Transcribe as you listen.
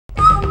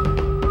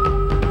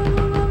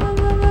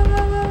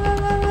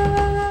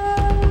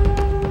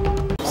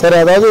Sir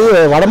அதாவது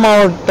வட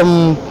மாவட்டம்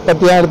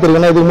பற்றியாக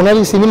எடுத்துருக்கேன்னா இதுக்கு முன்னாடி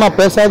சினிமா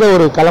பேசாத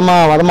ஒரு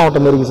களமாக வட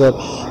மாவட்டம் இருக்குது சார்.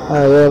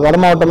 வட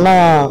மாவட்டம்னா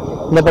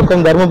இந்த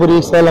பக்கம் தருமபுரி,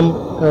 சேலம்,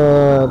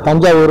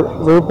 தஞ்சாவூர்,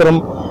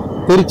 விழுப்புரம்,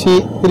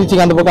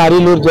 திருச்சிக்கு அந்த பக்கம்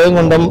அரியலூர்,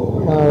 ஜெயங்கொண்டம்,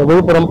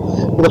 விழுப்புரம்,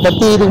 இதை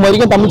பற்றி இதுக்கு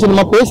வரைக்கும் தமிழ்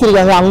சினிமா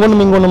பேசியிருக்காங்க.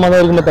 அங்கொன்றும் இங்கொன்றுமா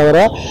தான் இருக்குமே தவிர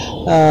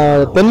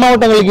தென்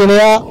மாவட்டங்களுக்கு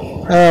இணையாக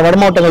வட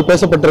மாவட்டங்கள்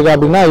பேசப்பட்டிருக்கா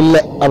அப்படின்னா இல்லை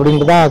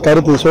அப்படின்ட்டு தான்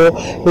கருத்து. ஸோ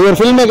இது ஒரு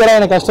ஃபில்ம் மேக்கராக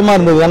எனக்கு கஷ்டமாக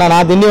இருந்தது. ஏன்னா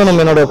நான்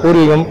திண்டிவனம் என்னோட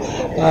பூர்வீகம்,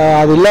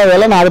 அது இல்லாத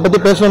வேலை நான் அதை பற்றி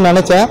பேசணும்னு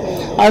நினச்சேன்.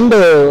 அண்டு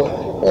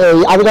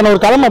அதுக்கான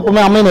ஒரு களம்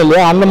எப்பவுமே அமையணும்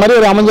இல்லையா, அந்த மாதிரி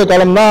ஒரு அமைஞ்ச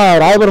களம் தான்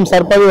ராயபுரம்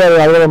சர்பாதி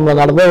அலுவலகம்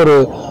நடந்த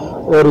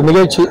ஒரு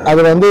நிகழ்ச்சி.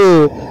 அது வந்து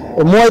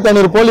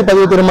 3500 போலி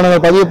பதிவு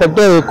திருமணங்கள்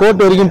பதியப்பட்டு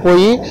கோர்ட் வரைக்கும்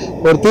போய்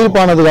ஒரு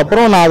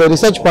தீர்ப்பானதுக்கப்புறம் நான் அதை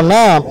ரிசர்ச்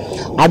பண்ணேன்.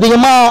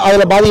 அதிகமாக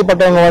அதில்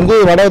பாதிக்கப்பட்டவங்க வந்து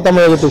வட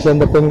தமிழகத்தை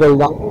சேர்ந்த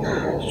பெண்கள் தான்.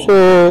 ஸோ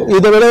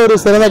இதை விட ஒரு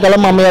சிறந்த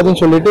களம்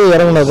அமையாதுன்னு சொல்லிட்டு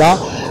இறங்கினது தான்.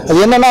 அது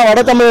என்னென்னா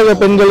வட தமிழக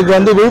பெண்களுக்கு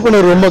வந்து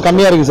விழிப்புணர்வு ரொம்ப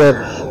கம்மியாக இருக்குது சார்.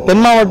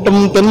 தென்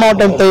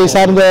மாவட்டத்தை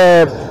சார்ந்த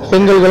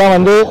பெண்களுக்கெல்லாம்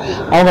வந்து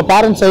அவங்க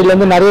பேரண்ட்ஸ்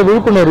சைட்லேருந்து நிறைய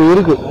விழிப்புணர்வு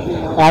இருக்குது,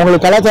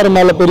 அவங்களுக்கு கலாச்சாரம்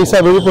மேலே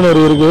பெருசாக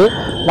விழிப்புணர்வு இருக்குது.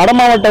 வட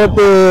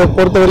மாவட்டத்தை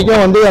பொறுத்த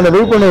வரைக்கும் வந்து அந்த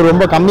விழிப்புணர்வு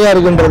ரொம்ப கம்மியாக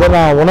இருக்குன்றதை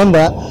நான்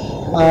உணர்ந்தேன்.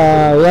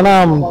 ஏன்னா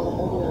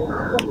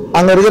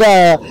அங்கே இருக்கிற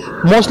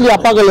மோஸ்ட்லி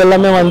அப்பாக்கள்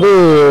எல்லாமே வந்து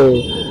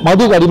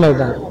மதுக்கு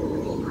அடிமைட்டாங்க.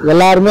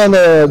 எல்லாருமே அந்த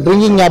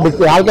ட்ரிங்கிங்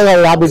ஹேபிட்,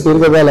 ஆல்கஹால் ஹேபிட்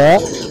இருக்கிறதால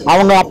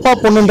அவங்க அப்பா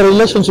பொண்ணுன்ற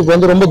ரிலேஷன்ஷிப்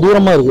வந்து ரொம்ப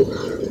தூரமாக இருக்குது.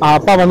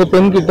 அப்பா வந்து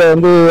பெண்கிட்ட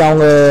வந்து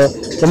அவங்க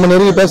ரொம்ப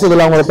நெருங்கி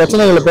பேசுறதில்லை, அவங்களோட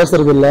பிரச்சனைகளை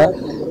பேசுறது இல்லை.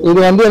 இது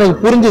வந்து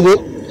எனக்கு புரிஞ்சுது.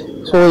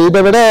 ஸோ இதை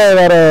விட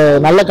வேறு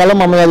நல்ல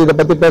களம் அமையாது இதை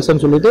பற்றி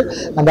பேசுன்னு சொல்லிட்டு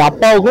அந்த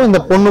அப்பாவுக்கும் இந்த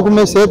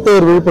பொண்ணுக்குமே சேர்த்து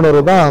ஒரு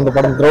விழிப்புணர்வு தான் அந்த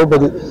படம்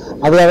திரௌபதி.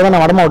 அதுக்காக தான்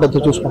நான் வட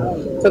மாவட்டத்தை சூஸ் பண்ணேன்.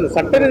 சார்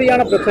சட்ட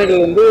ரீதியான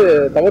பிரச்சனைகள் வந்து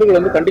தவறுகள்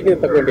வந்து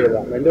கண்டிக்கத்தக்க வேண்டியது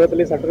தான். ரெண்டு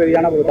விதத்துலேயும் சட்ட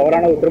ரீதியான ஒரு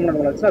தவறான ஒரு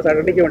திருமணம் நடந்துச்சுன்னா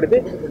கண்டிக்க வேண்டியது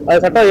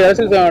அது சட்ட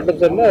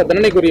அரசியல்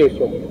தண்டனைக்குரிய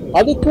விஷயம்.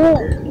 அதுக்கும்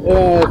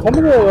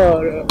சமூக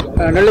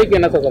நிலைக்கு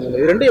என்ன சார் சம்பந்தம்?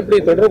 இது ரெண்டும் எப்படி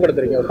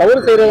தொடர்புபடுத்துறீங்க? தவறு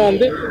செய்கிறவங்க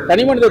வந்து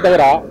தனி மனித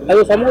தவறா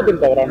அது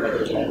சமூகத்தின் தவறான?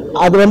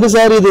 அது வந்து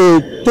சார் இது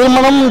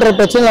திருமணம்ன்ற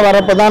பிரச்சனை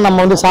வரப்போ தான் நம்ம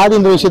வந்து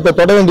சாதின்ற விஷயத்தை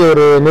தொட வேண்டிய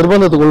ஒரு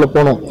நிர்பந்தத்துக்குள்ளே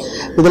போகணும்.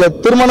 இதில்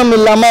திருமணம்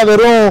இல்லாமல்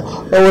வெறும்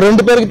ஒரு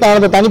 2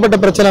 பேருக்கு தனிப்பட்ட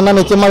பிரச்சனைனா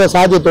நிச்சயமாக அதை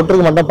சாதியை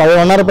தொட்டிருக்க மாட்டோம்.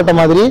 பழவனாரப்பட்ட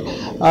மாதிரி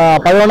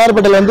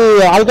பழவனாரப்பட்டில் வந்து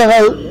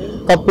ஆல்கஹால்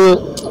தப்பு,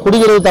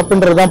 குடிக்கிறது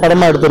தப்புன்றது தான்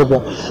படமாக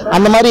எடுத்திருப்போம்.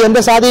 அந்த மாதிரி எந்த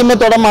சாதியுமே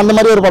தொடாமல் அந்த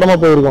மாதிரி ஒரு படமாக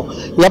போயிருக்கும்.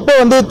 எப்போ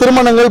வந்து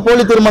திருமணங்கள்,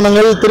 போலி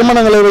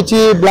திருமணங்களை வச்சு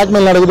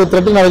பிளாக்மெயில் நடக்குது,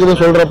 த்ரெட்டிங்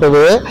நடக்குதுன்னு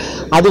சொல்கிறப்பவே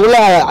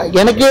அதுக்குள்ளே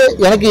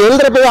எனக்கு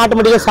எழுதுறப்பவே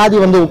ஆட்டோமேட்டிக்காக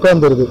சாதி வந்து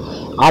உட்கார்ந்துருது.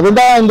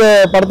 அதுதான் இந்த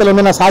படத்தில்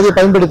வந்து நான் சாதியை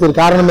பயன்படுத்திய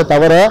காரணமே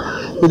தவிர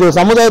இது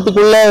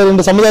சமுதாயத்துக்குள்ளே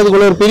 2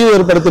 சமுதாயத்துக்குள்ளே ஒரு பிரிவு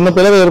ஏற்படுத்தணும்,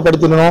 பிளவை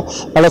ஏற்படுத்தணும்,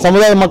 பல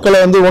சமுதாய மக்களை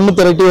வந்து ஒன்று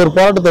திரட்டி ஒரு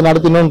போராட்டத்தை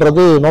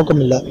நடத்தணுன்றது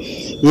நோக்கம் இல்லை.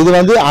 இது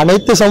வந்து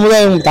அனைத்து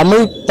சமுதாயம்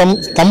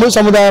தமிழ்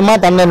சமுதாயமாக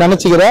தன்னை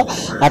நினச்சிக்கிற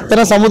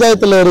அத்தனை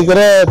சமுதாயத்தில்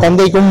இருக்கிற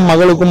தந்தைக்கும்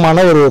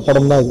மகளுக்குமான ஒரு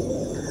படம் தான் இது.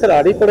 சார்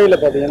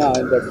அடிப்படையில் பார்த்தீங்கன்னா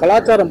இந்த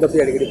கலாச்சாரம்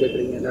பற்றி அடிக்கடி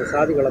பேசுகிறீங்க, இந்த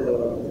சாதி கலந்து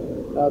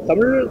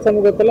தமிழ்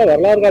சமூகத்தில்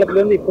வரலாறு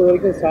காலத்துலேருந்து இப்போ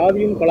வரைக்கும்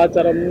சாதியும்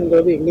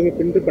கலாச்சாரம்ங்கிறது எங்கேயுமே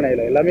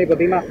பின்பிணையில. எல்லாமே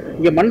பார்த்தீங்கன்னா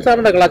இங்கே மண்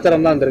சார்ந்த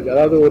கலாச்சாரம் தான் இருக்குது.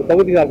 அதாவது ஒரு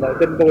பகுதி சார்ந்த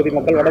தென்பகுதி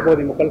மக்கள்,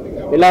 வடபகுதி மக்கள்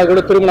எல்லாரும்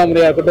கூட திருமண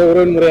முறையாக இருக்கட்டும்,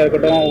 உறவின் முறையாக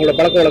இருக்கட்டும், அவங்களோட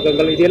பழக்க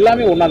வழக்கங்கள் இது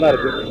எல்லாமே ஒன்றா தான்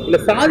இருக்குது. இல்லை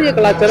சாதிய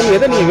கலாச்சாரம்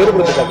எதை நீங்கள்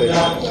வேறுபடுத்த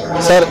பார்க்குறீங்க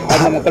சார்?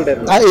 அந்த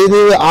மக்கள்கிட்ட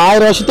இது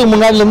 1000 வருஷத்துக்கு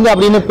முன்னாடிலேருந்து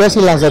அப்படின்னு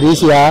பேசிடலாம் சார்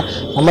ஈஸியாக.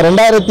 நம்ம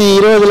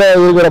 2020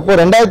 இருக்கிறப்போ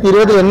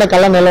 2020 என்ன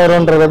கல்யாண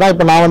நிலவரன்றதை தான்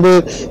இப்போ நான் வந்து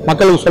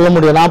மக்களுக்கு சொல்ல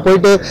முடியும். நான்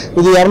போயிட்டு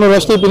இது 200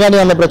 வருஷத்துக்கு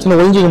பின்னாடி அந்த பிரச்சனை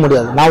ஒழிஞ்சிக்க முடியாது.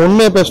 நான்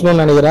உண்மையை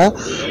பேசணும்னு நினைக்கிறேன்.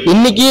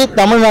 இன்னைக்கு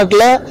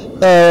தமிழ்நாட்டில்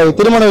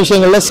திருமண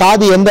விஷயங்களில்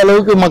சாதி எந்த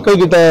அளவுக்கு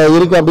மக்கள்கிட்ட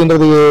இருக்குது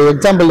அப்படின்றது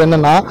எக்ஸாம்பிள்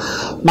என்னென்னா,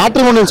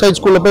 மேட்ரிமோனியல்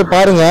சைட்ஸ்குள்ளே போய்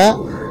பாருங்கள்.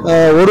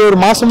 ஒரு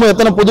மாதமும்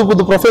எத்தனை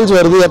புது ப்ரொஃபைல்ஸ்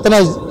வருது, எத்தனை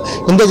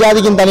இந்த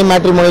ஜாதிக்கு தனி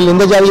மேட்ரிமோனியல்,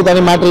 இந்த ஜாதிக்கு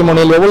தனி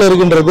மேட்ரிமோனியல் எவ்வளோ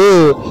இருக்குன்றது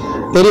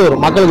தெரிய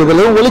வரும் மக்களுக்கு.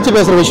 இதில் ஒழிச்சு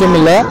பேசுகிற விஷயம்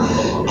இல்லை.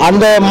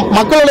 அந்த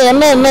மக்களோட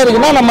எண்ணம் என்ன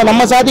இருக்குன்னா,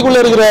 நம்ம சாதிக்குள்ளே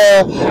இருக்கிற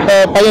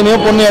பையனையோ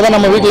பொண்ணையோ தான்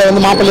நம்ம வீட்டில்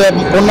வந்து மாப்பிள்ளைய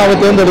பொண்ணாக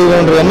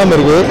தேர்ந்தெடுக்கணுன்ற எண்ணம்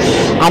இருக்குது.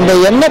 அந்த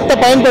எண்ணத்தை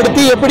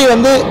பயன்படுத்தி எப்படி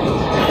வந்து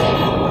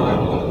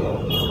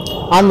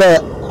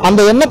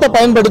அந்த எண்ணத்தை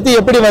பயன்படுத்தி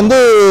எப்படி வந்து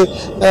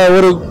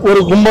ஒரு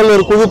கும்பல்,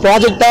 ஒரு குழு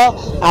ப்ராஜெக்டாக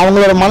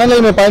அவங்களோட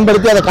மனநிலைமை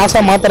பயன்படுத்தி அதை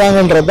காசாக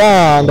மாற்றுறாங்கன்றது தான்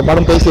அந்த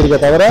படம் பேசியிருக்க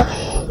தவிர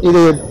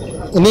இது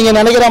நீங்கள்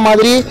நினைக்கிற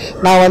மாதிரி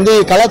நான் வந்து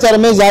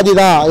கலாச்சாரமே ஜாதி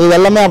தான், இது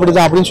எல்லாமே அப்படி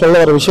தான் அப்படின்னு சொல்ல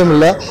வர விஷயம்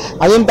இல்லை.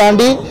 அதையும்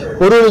தாண்டி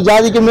ஒரு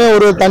ஜாதிக்குமே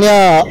ஒரு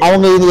தனியாக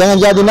அவங்க இது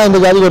எங்கள் ஜாதினா இந்த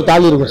ஜாதிக்கு ஒரு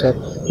தாலி இருக்கும் சார்,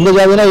 இந்த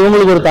ஜாதினா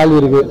இவங்களுக்கு ஒரு தாலி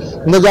இருக்குது,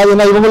 இந்த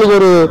ஜாதினா இவங்களுக்கு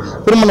ஒரு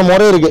திருமண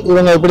முறை இருக்குது.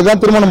 இவங்க இப்படி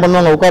தான் திருமணம்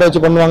பண்ணுவாங்க, உட்கார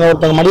வச்சு பண்ணுவாங்க,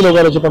 ஒருத்தங்க மடியில்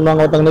உட்கார வச்சு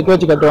பண்ணுவாங்க, ஒருத்தங்க நெக்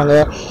வச்சு கட்டுவாங்க,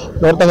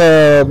 ஒருத்தங்க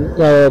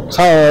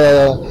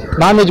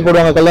நான்வெஜ்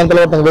போடுவாங்க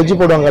கல்யாணத்தில், ஒருத்தங்க வெஜ்ஜு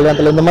போடுவாங்க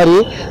கல்யாணத்தில். இந்த மாதிரி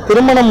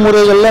திருமண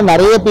முறைகளில்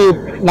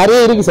நிறைய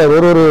இருக்குது சார்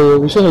ஒரு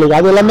விஷயங்களுக்கு.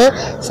 அது எல்லாமே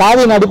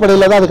சாதியின்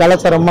அடிப்படையில் தான் அது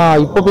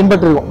கலாச்சாரமாக இப்போ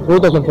பின்பற்றிருக்கோம்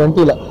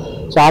 2020.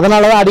 ஸோ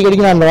அதனால தான்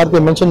அடிக்கடிக்கு நான் அந்த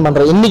வார்த்தையை மென்ஷன்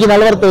பண்ணுறேன். இன்றைக்கி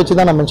நிலவரத்தை வச்சு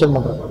தான் நான் மென்ஷன்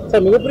பண்ணுறேன்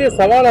சார். மிகப்பெரிய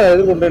சவாலை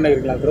எதிர்கொண்டு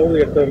நினைக்கிறீங்களா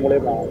திரௌபதி எடுத்தது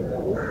மூலமா?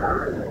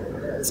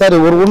 சார்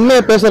ஒரு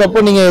உண்மையை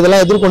பேசுகிறப்போ நீங்கள்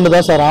இதெல்லாம் எதிர்கொண்டு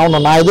தான் சார்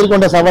ஆகணும். நான்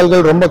எதிர்கொண்ட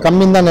சவால்கள் ரொம்ப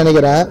கம்மின்னு தான்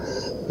நினைக்கிறேன்.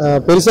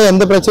 பெருசாக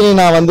எந்த பிரச்சனையும்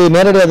நான் வந்து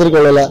நேரடியாக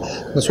எதிர்கொள்ளலை.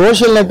 இந்த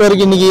சோஷியல்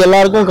நெட்வொர்க் இன்றைக்கி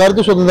எல்லாருக்கும்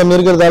கருத்து சுதந்திரம்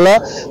இருக்கிறதால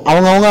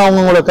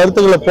அவங்களோட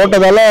கருத்துக்களை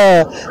போட்டதால்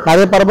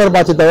நிறைய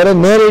பரபரப்பாச்சு தவிர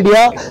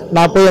நேரடியாக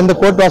நான் போய் எந்த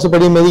கோர்ட்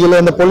வாசப்படியும்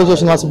மெதிக்கலை, எந்த போலீஸ்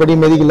ஸ்டேஷன்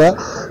வாசப்படியும் மெதிக்கலை.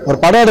 ஒரு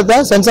படம்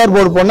எடுத்தேன், சென்சார்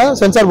போர்டு போனேன்,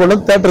 சென்சார் போர்டு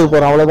தேட்டருக்கு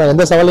போகிறேன், அவ்வளோதான்.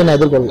 எந்த சவாலையும் நான்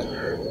எதிர்கொள்ளலை.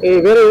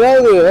 வேறு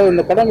ஏதாவது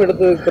இந்த படம்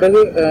எடுத்ததுக்கு பிறகு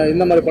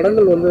இந்த மாதிரி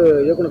படங்கள் வந்து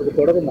இயக்குனருக்கு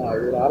தொடருமா,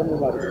 ஒரு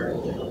ஆரம்பமாக இருக்கு?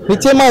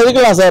 நிச்சயமாக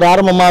இருக்கலாம் சார்.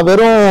 ஆரம்பமாக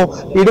வெறும்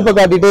இடுப்பை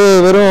காட்டிட்டு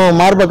வெறும்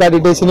மார்பை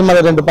காட்டிட்டு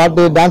சினிமாவில் 2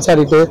 பாட்டு டான்ஸ்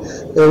ஆடிட்டு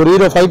ஒரு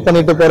ஹீரோ ஃபைட்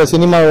பண்ணிட்டு போகிற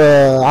சினிமா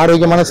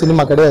ஆரோக்கியமான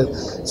சினிமா கிடையாது.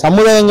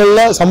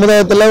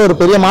 சமுதாயத்தில் ஒரு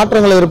பெரிய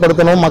மாற்றங்களை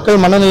ஏற்படுத்தணும்,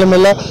 மக்கள்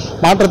மனநிலைமையில்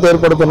மாற்றத்தை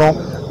ஏற்படுத்தணும்.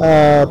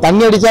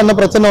 தண்ணி அடித்தா என்ன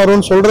பிரச்சனை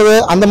வரும்னு சொல்கிறது,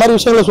 அந்த மாதிரி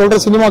விஷயங்களை சொல்கிற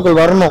சினிமாக்கள்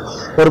வரணும்.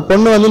 ஒரு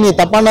பொண்ணு வந்து நீ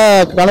தப்பான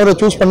கணவரை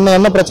சூஸ் பண்ண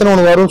என்ன பிரச்சனை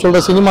உனக்கு வரும்னு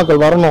சொல்கிற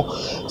சினிமாக்கள் வரணும்.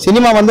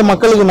 சினிமா வந்து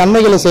மக்களுக்கு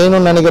நன்மைகளை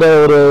செய்யணும்னு நினைக்கிற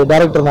ஒரு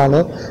டைரக்டர் நான்.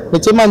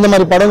 நிச்சயமாக இந்த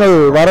மாதிரி படங்கள்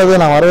வரதை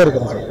நான்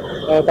வரவேற்கிறேன்.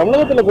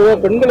 தமிழகத்தில் பொதுவாக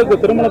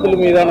பெண்களுக்கு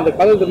திருமணத்தின் மீதான அந்த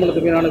காதல்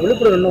திருமணத்தின் மீதான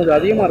விழிப்புணர்வு இன்னும்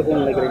அதிகமாக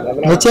இருக்கும்னு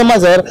நினைக்கிறீங்க? நிச்சயமாக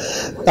சார்.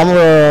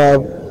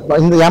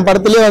 இந்த என்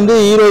படத்துலேயே வந்து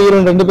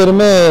ஹீரோயின் 2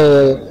 பேருமே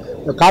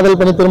காதல்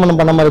பண்ணி திருமணம்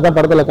பண்ண மாதிரி தான்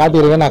படத்தில்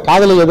காட்டியிருக்கேன். நான்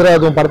காதலுக்கு எதிராக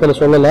எதுவும் படத்தில்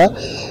சொல்லலை.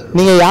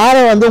 நீங்கள்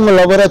யாரை வந்து உங்கள்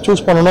லவராக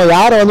சூஸ் பண்ணணும்,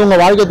 யாரை வந்து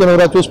உங்கள் வாழ்க்கை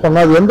துணைவராக சூஸ்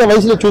பண்ணணும், அது எந்த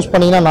வயசில் சூஸ்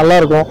பண்ணிங்கன்னா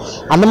நல்லாயிருக்கும்,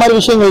 அந்த மாதிரி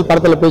விஷயங்கள்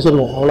படத்தில்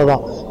பேசியிருக்கோம்,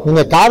 அவ்வளோதான்.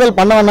 நீங்கள் காதல்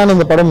பண்ண வேணான்னு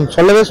இந்த படம்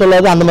சொல்லவே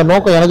சொல்லாது. அந்த மாதிரி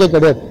நோக்கம் எனக்கே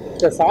கிடையாது.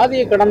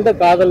 சாதியை கடந்த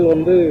காதல்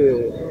வந்து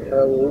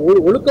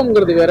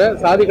ஒழுக்கம்ங்கிறது வேற,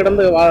 சாதி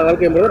கடந்த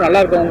வாழ்க்கை என்பது நல்லா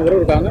இருக்கவங்க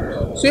இருக்காங்க,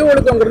 சுய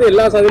ஒழுக்கம்ங்கிறது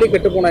எல்லா சாதியிலையும்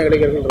கெட்டு போன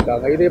இளைஞர்கள்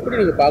இருக்காங்க. இதை எப்படி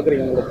நீங்க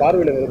பாக்குறீங்க, உங்களோட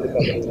பார்வையில இருந்து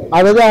பாக்குறீங்க?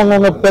 அதாவது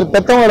அவங்கவுங்க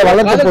பெற்றவங்களோட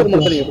வளர்ப்பை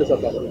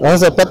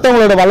சார்,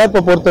 பெற்றவங்களோட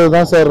வளர்ப்பை பொறுத்தது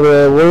தான் சார்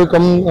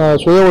ஒழுக்கம்,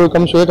 சுய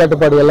ஒழுக்கம், சுய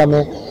கட்டுப்பாடு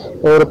எல்லாமே.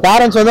 ஒரு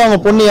பேரண்ட்ஸ் வந்து அவங்க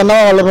பொண்ணு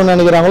என்னவா வளரணும்னு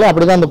நினைக்கிறாங்களோ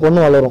அப்படிதான் அந்த பொண்ணு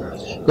வளரும்.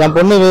 என்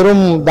பொண்ணு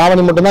வெறும்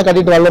தாவணி மட்டும்தான்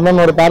கட்டிட்டு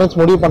வளரணும்னு ஒரு பேரண்ட்ஸ்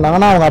முடிவு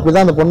பண்ணாங்கன்னா அவங்க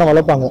அப்படிதான் அந்த பொண்ணை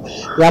வளர்ப்பாங்க.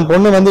 என்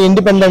பொண்ணு வந்து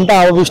இண்டிபெண்டா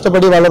அவங்க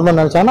இஷ்டப்படி வளரணும்னு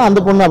நினைச்சாங்கன்னா அந்த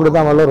பொண்ணு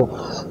அப்படிதான் வளரும்.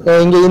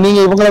 இங்கே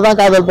நீங்கள் இவங்கள தான்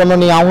காதல்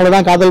பண்ணணும், நீங்கள் அவங்கள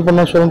தான் காதல்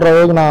பண்ணணும் சொல்கிற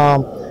அளவுக்கு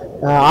நான்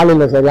ஆள்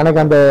இல்லை சார்.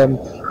 எனக்கு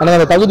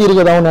அந்த தகுதி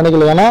இருக்கிறதாகவும்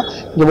நினைக்கல. ஏன்னா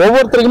இங்கே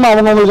ஒவ்வொருத்தருக்குமே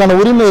அவங்கவுங்களுக்கான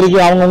உரிமை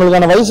இருக்குது.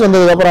 அவங்கவுங்களுக்கான வயசு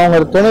வந்ததுக்கப்புறம்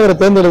அவங்க துணைவரை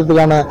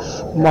தேர்ந்தெடுக்கிறதுக்கான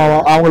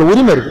அவங்களுக்கு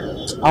உரிமை இருக்குது,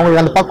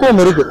 அவங்களுக்கு அந்த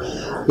பக்குவம் இருக்குது.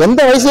 எந்த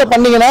வயசில்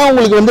பண்ணிங்கன்னா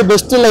உங்களுக்கு வந்து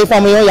பெஸ்ட்டு லைஃப்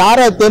அமையும்,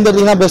 யாரை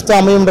தேர்ந்தெடுத்தீங்கன்னா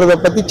பெஸ்ட்டாக அமையுன்றதை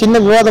பற்றி சின்ன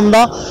விவாதம்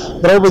தான்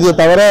திரௌபதியை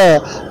தவிர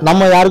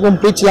நம்ம யாருக்கும்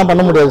ப்ரீச்லாம்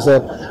பண்ண முடியாது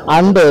சார்.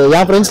 அண்டு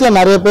என் ஃப்ரெண்ட்ஸில்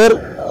நிறைய பேர்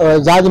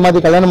ஜாதி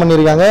மாதிரி கல்யாணம்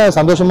பண்ணியிருக்காங்க,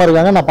 சந்தோஷமாக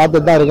இருக்காங்க, நான்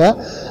பார்த்துட்டு தான் இருக்கேன்.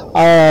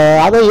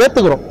 அதை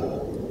ஏற்றுக்கிறோம்.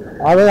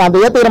 அந்த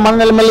ஏற்றுக்கிற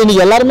மனநிலைமையில்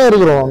இன்றைக்கி எல்லாருமே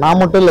இருக்கிறோம்,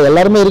 நான் மட்டும் இல்லை,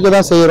 எல்லாருமே இருக்க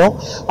தான் செய்கிறோம்.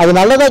 அது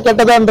நல்லதா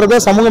கெட்டதான்றதை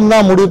சமூகம்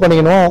தான் முடிவு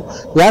பண்ணிக்கணும்.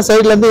 என்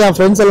சைட்லேருந்து என்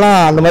ஃப்ரெண்ட்ஸ் எல்லாம்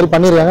அந்த மாதிரி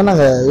பண்ணியிருக்காங்க,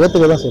 நாங்கள்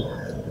ஏற்றுக்க தான் செய்வோம்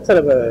சார்.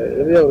 இப்போ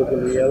இறுதியாக ஒரு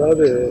கேள்வி,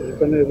 அதாவது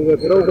இப்போ இந்த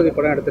திரௌபதி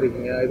படம்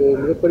எடுத்திருக்கீங்க, இது ஒரு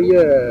மிகப்பெரிய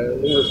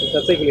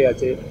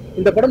சர்ச்சைக்குள்ளையாச்சு.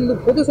 இந்த படம்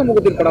வந்து பொது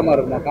சமூகத்தின் படமாக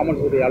இருக்குமா,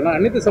 காமன் சொல்லியாலும்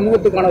அனைத்து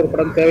சமூகத்துக்கான ஒரு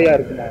படம் தேவையாக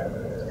இருக்குமா?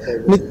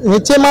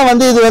 நிச்சயமாக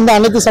வந்து இது வந்து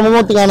அனைத்து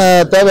சமூகத்துக்கான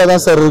தேவை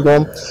தான் சார்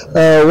இருக்கும்.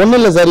 ஒன்றும்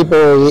இல்லை சார். இப்போ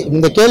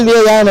இந்த கேள்வியே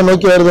ஏன் என்னை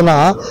நோக்கி வருதுன்னா,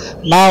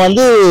 நான்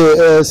வந்து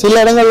சில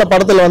இடங்களில்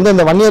படத்தில் வந்து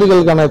இந்த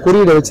வன்னியர்களுக்கான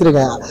குறியீடை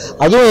வச்சுருக்கேன்.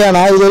 அதுவும்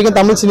ஏன்னா இது வரைக்கும்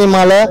தமிழ்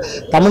சினிமாவில்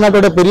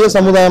தமிழ்நாட்டோட பெரிய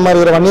சமுதாயமாக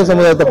இருக்கிற வன்னியர்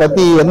சமுதாயத்தை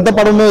பற்றி எந்த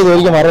படமும் இது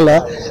வரைக்கும் வரலை.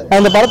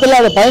 நான் இந்த படத்தில்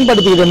அதை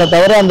பயன்படுத்திக்கிட்டேன்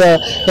தவிர அந்த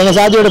எங்கள்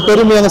சாதியோட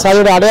பெருமை, எங்கள்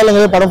சாதியோட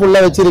அடையாளங்களே படம்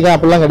ஃபுல்லாக வச்சுருக்கேன்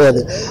அப்படிலாம்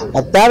கிடையாது.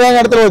 அது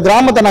தேவையான இடத்துல ஒரு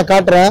கிராமத்தை நான்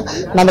காட்டுறேன்.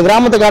 நான் அந்த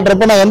கிராமத்தை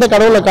காட்டுறப்ப நான் எந்த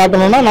கடவுளை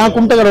காட்டணும்னா நான்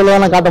கும்பிட்ட கடவுளை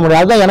தான் நான் காட்ட முடியும்.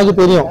 அதுதான் எனக்கு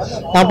தெரியும்.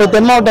 நான் இப்போ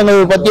தென் மாவட்டங்கள்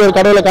பற்றி ஒரு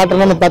கடவுளை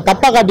காட்டணும்னு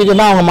தப்பாக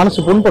காட்டிட்டுனா அவங்க மனசு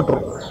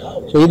புண்பட்டுரும்.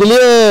 ஸோ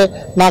இதுலேயே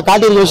நான்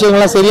காட்டியிருக்க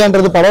விஷயங்கள்லாம்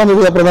சரியான்றது படம்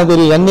வந்ததுக்கு அப்புறம் தான்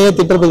தெரியும். என்னையே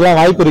திட்டுறதுக்குலாம்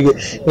வாய்ப்பு இருக்குது,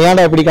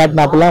 ஏன்டா இப்படி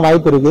காட்டினா அப்படிலாம்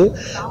வாய்ப்பு இருக்குது.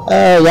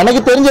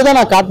 எனக்கு தெரிஞ்சதான்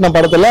நான் காட்டின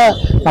படத்தில்.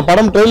 நான்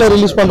படம் ட்ரெய்லர்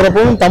ரிலீஸ்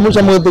பண்ணுறப்பவும் தமிழ்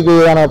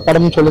சமூகத்துக்கான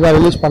படம்னு சொல்லி தான்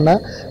ரிலீஸ் பண்ணேன்.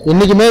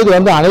 இன்றைக்குமே இது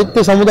வந்து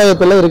அனைத்து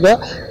சமுதாயத்தில் இருக்க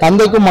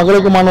தந்தைக்கும்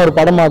மகளுக்குமான ஒரு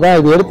படமாக தான்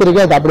இது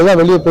எடுத்திருக்கு. அது அப்படி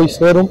தான் வெளியே போய்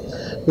சேரும்.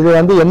 இது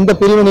வந்து எந்த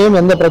பிரிவினையும்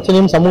எந்த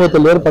பிரச்சனையும்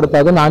சமூகத்தில்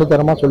ஏற்படுத்தாதுன்னு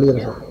ஆணித்தரமாக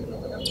சொல்லிக்கிறேன் சார்.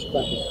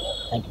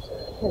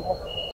 தேங்க்யூ.